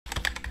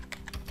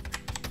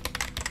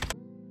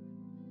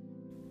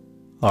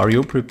Are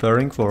you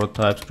preparing for a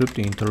TypeScript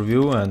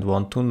interview and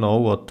want to know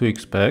what to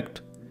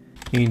expect?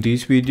 In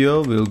this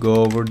video, we'll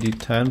go over the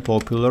 10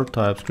 popular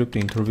TypeScript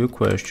interview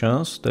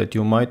questions that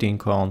you might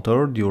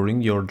encounter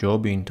during your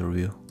job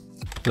interview.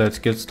 Let's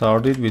get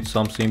started with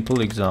some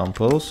simple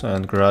examples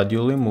and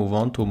gradually move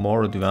on to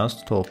more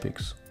advanced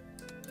topics.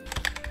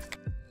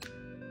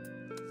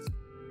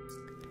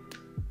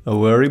 A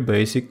very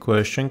basic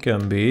question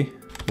can be,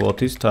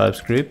 what is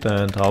TypeScript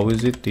and how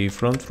is it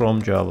different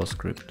from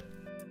JavaScript?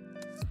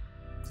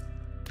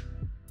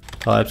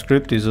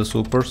 TypeScript is a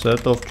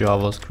superset of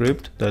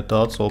JavaScript that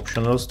adds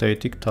optional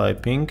static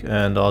typing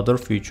and other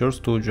features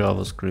to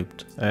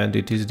JavaScript, and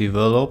it is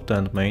developed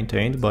and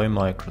maintained by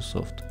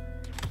Microsoft.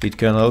 It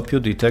can help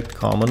you detect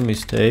common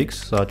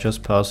mistakes, such as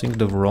passing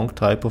the wrong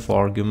type of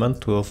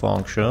argument to a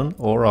function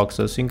or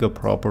accessing a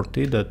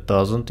property that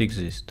doesn't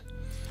exist.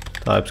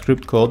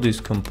 TypeScript code is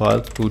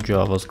compiled to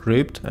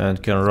JavaScript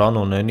and can run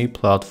on any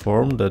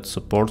platform that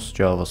supports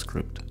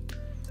JavaScript.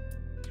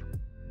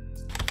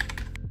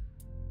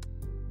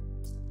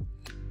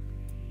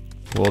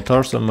 What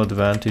are some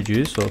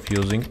advantages of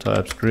using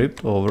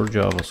TypeScript over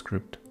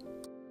JavaScript?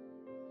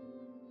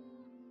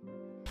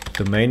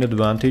 The main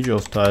advantage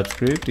of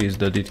TypeScript is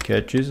that it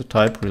catches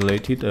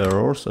type-related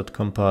errors at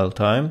compile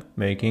time,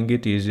 making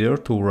it easier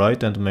to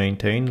write and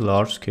maintain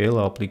large-scale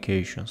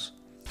applications.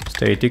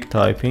 Static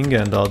typing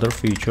and other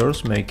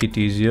features make it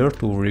easier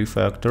to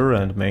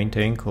refactor and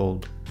maintain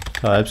code.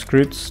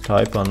 TypeScript's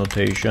type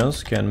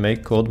annotations can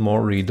make code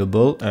more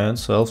readable and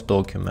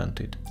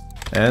self-documented.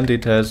 And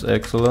it has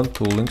excellent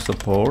tooling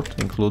support,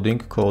 including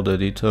code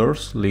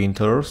editors,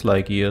 linters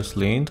like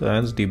ESLint,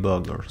 and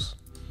debuggers.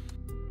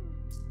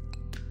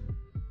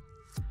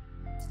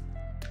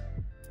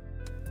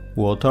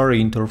 What are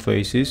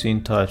interfaces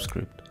in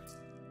TypeScript?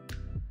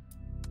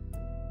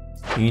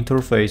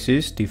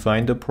 Interfaces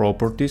define the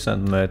properties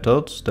and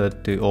methods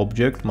that the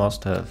object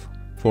must have.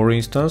 For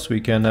instance,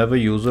 we can have a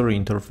user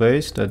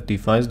interface that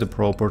defines the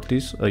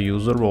properties a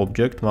user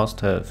object must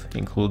have,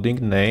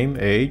 including name,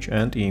 age,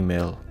 and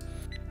email.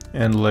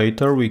 And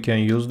later we can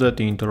use that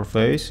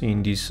interface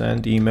in the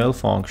sendEmail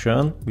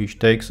function, which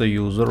takes a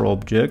user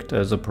object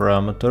as a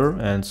parameter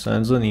and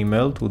sends an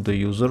email to the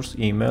user's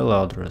email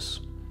address.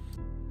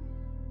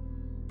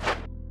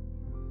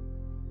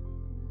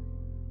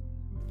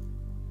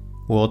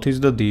 What is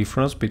the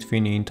difference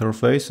between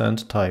interface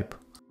and type?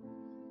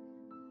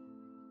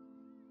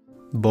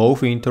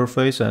 Both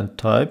interface and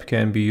type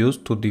can be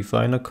used to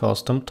define a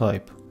custom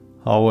type.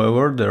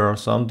 However, there are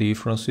some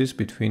differences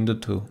between the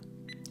two.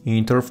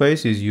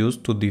 Interface is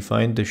used to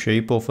define the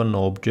shape of an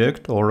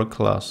object or a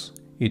class.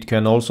 It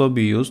can also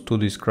be used to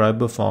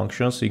describe a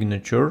function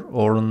signature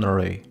or an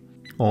array.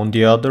 On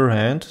the other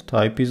hand,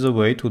 type is a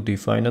way to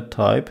define a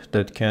type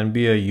that can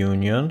be a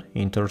union,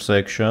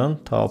 intersection,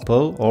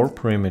 tuple, or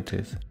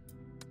primitive.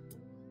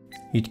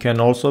 It can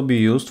also be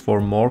used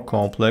for more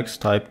complex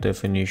type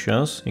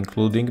definitions,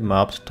 including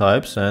mapped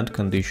types and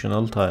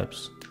conditional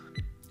types.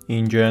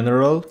 In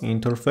general,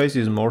 interface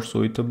is more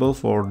suitable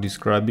for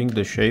describing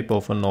the shape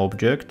of an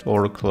object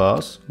or a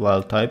class,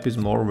 while type is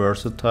more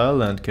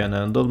versatile and can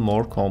handle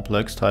more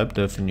complex type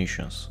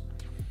definitions.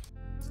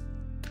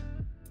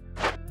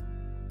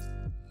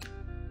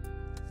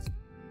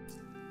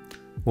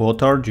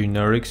 What are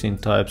generics in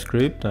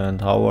TypeScript and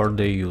how are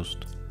they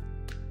used?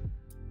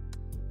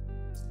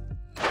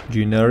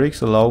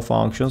 Generics allow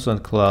functions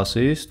and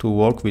classes to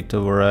work with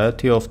a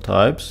variety of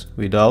types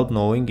without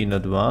knowing in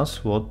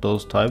advance what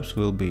those types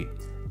will be.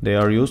 They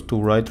are used to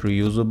write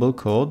reusable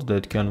code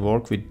that can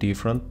work with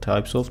different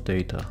types of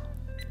data.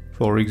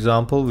 For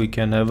example, we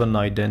can have an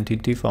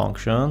identity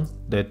function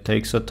that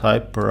takes a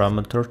type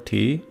parameter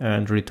t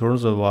and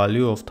returns a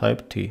value of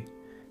type t.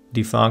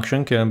 The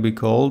function can be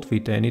called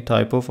with any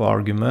type of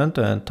argument,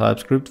 and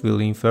TypeScript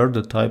will infer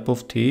the type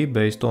of t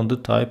based on the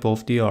type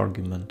of the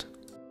argument.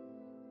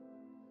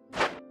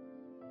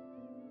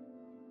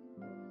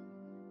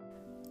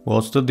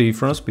 What's the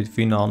difference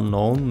between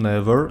unknown,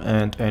 never,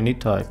 and any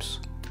types?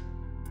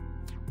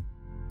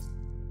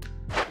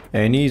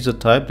 Any is a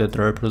type that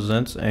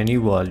represents any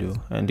value,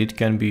 and it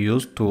can be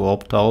used to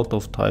opt out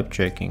of type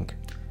checking.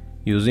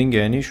 Using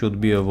any should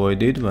be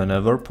avoided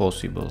whenever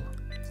possible.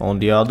 On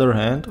the other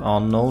hand,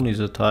 unknown is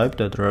a type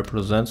that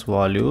represents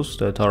values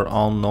that are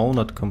unknown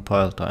at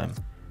compile time.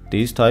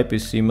 This type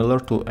is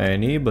similar to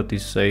any but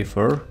is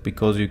safer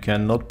because you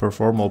cannot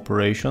perform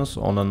operations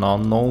on an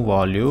unknown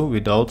value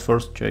without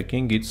first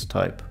checking its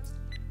type.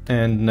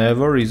 And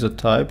never is a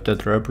type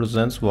that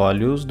represents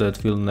values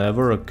that will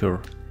never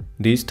occur.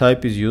 This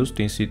type is used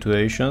in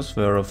situations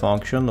where a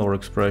function or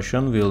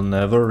expression will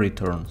never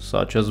return,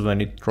 such as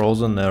when it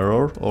throws an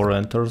error or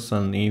enters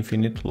an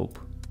infinite loop.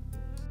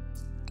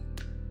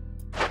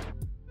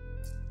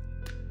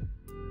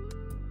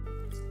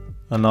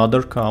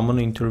 Another common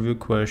interview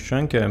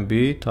question can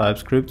be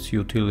TypeScript's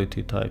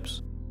utility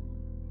types.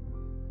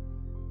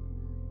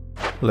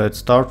 Let's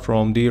start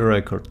from the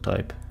record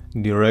type.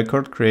 The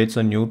record creates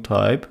a new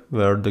type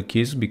where the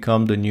keys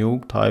become the new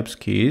type's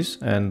keys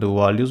and the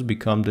values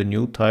become the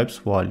new type's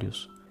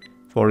values.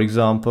 For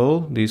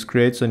example, this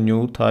creates a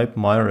new type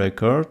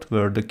myRecord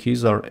where the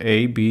keys are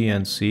A, B,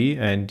 and C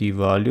and the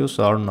values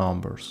are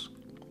numbers.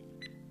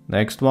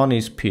 Next one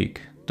is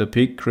pick. The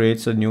pick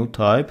creates a new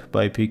type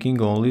by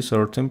picking only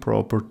certain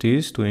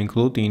properties to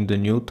include in the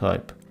new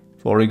type.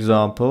 For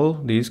example,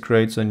 this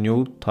creates a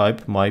new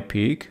type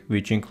myPick,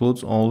 which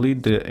includes only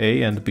the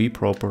A and B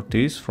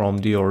properties from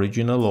the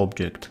original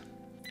object.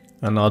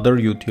 Another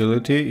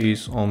utility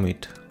is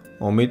omit.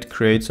 Omit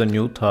creates a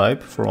new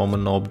type from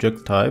an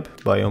object type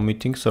by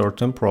omitting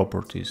certain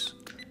properties.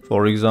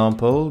 For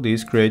example,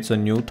 this creates a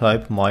new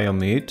type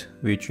myOmit,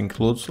 which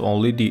includes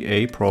only the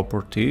A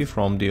property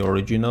from the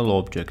original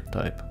object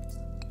type.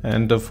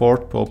 And the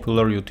fourth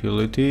popular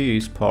utility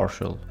is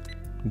partial.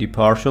 The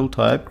partial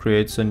type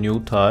creates a new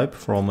type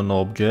from an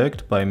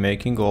object by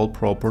making all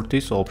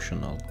properties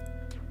optional.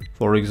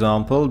 For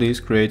example, this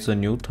creates a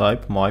new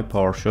type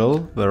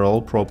myPartial where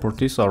all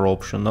properties are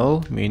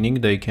optional,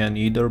 meaning they can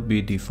either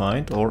be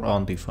defined or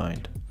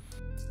undefined.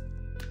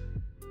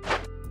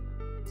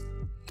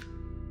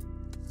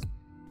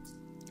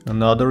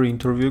 Another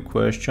interview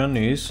question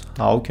is,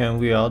 how can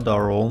we add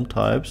our own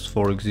types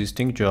for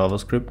existing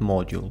JavaScript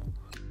module?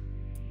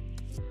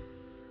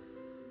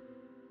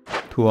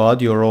 To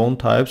add your own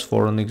types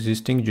for an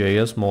existing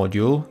JS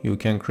module, you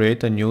can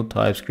create a new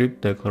TypeScript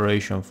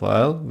declaration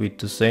file with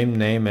the same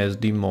name as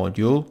the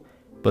module,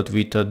 but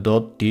with a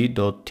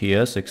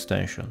 .d.ts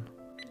extension.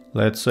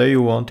 Let's say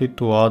you wanted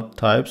to add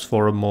types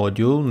for a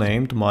module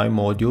named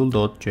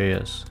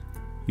myModule.js.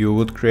 You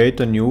would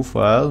create a new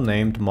file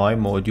named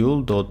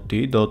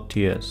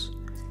myModule.d.ts.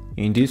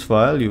 In this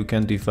file, you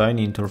can define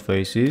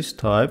interfaces,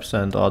 types,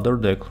 and other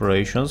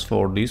declarations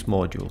for this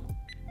module.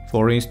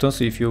 For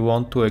instance, if you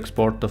want to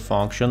export the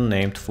function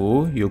named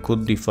foo, you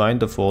could define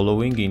the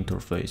following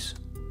interface.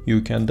 You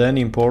can then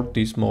import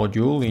this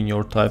module in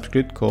your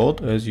TypeScript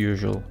code as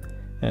usual,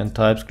 and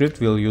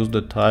TypeScript will use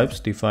the types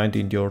defined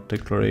in your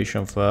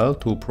declaration file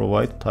to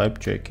provide type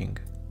checking.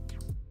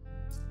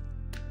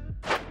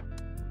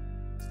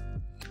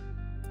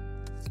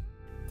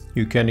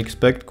 You can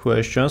expect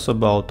questions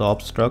about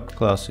abstract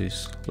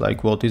classes,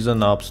 like what is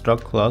an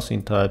abstract class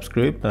in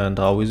TypeScript and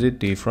how is it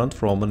different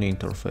from an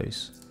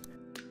interface.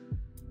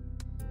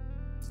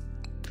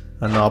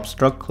 An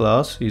abstract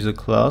class is a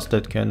class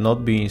that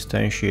cannot be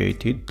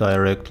instantiated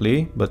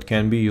directly but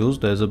can be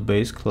used as a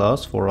base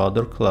class for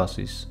other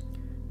classes.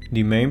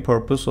 The main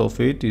purpose of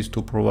it is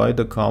to provide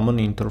a common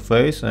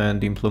interface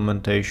and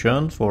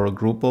implementation for a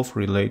group of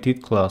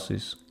related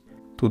classes.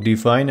 To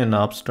define an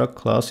abstract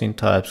class in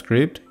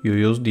TypeScript, you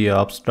use the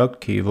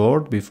abstract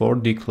keyword before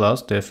the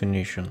class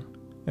definition.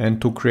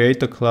 And to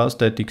create a class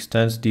that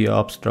extends the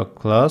abstract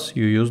class,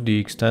 you use the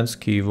extends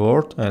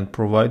keyword and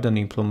provide an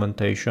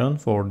implementation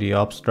for the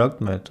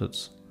abstract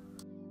methods.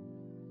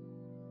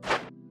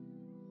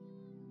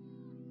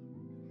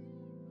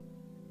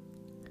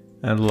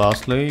 And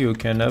lastly, you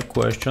can have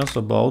questions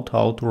about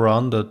how to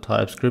run the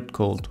TypeScript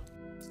code.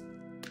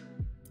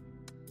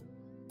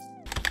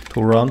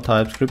 To run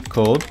TypeScript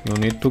code, you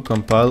need to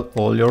compile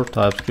all your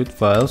TypeScript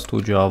files to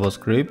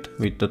JavaScript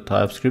with the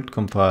TypeScript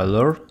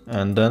compiler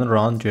and then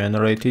run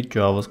generated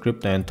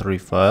JavaScript entry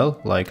file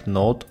like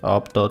node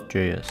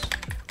app.js.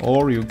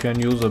 Or you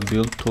can use a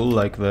build tool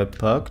like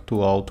Webpack to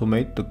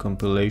automate the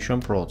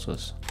compilation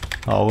process.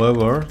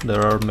 However,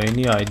 there are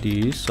many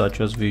IDEs such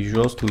as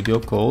Visual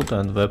Studio Code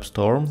and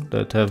WebStorm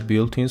that have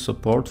built-in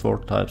support for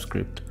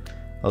TypeScript,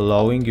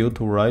 allowing you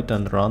to write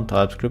and run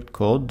TypeScript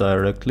code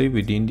directly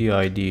within the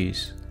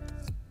IDEs.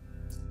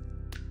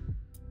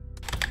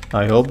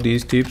 I hope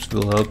these tips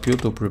will help you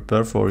to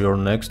prepare for your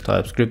next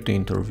TypeScript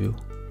interview.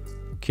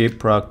 Keep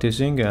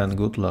practicing and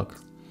good luck!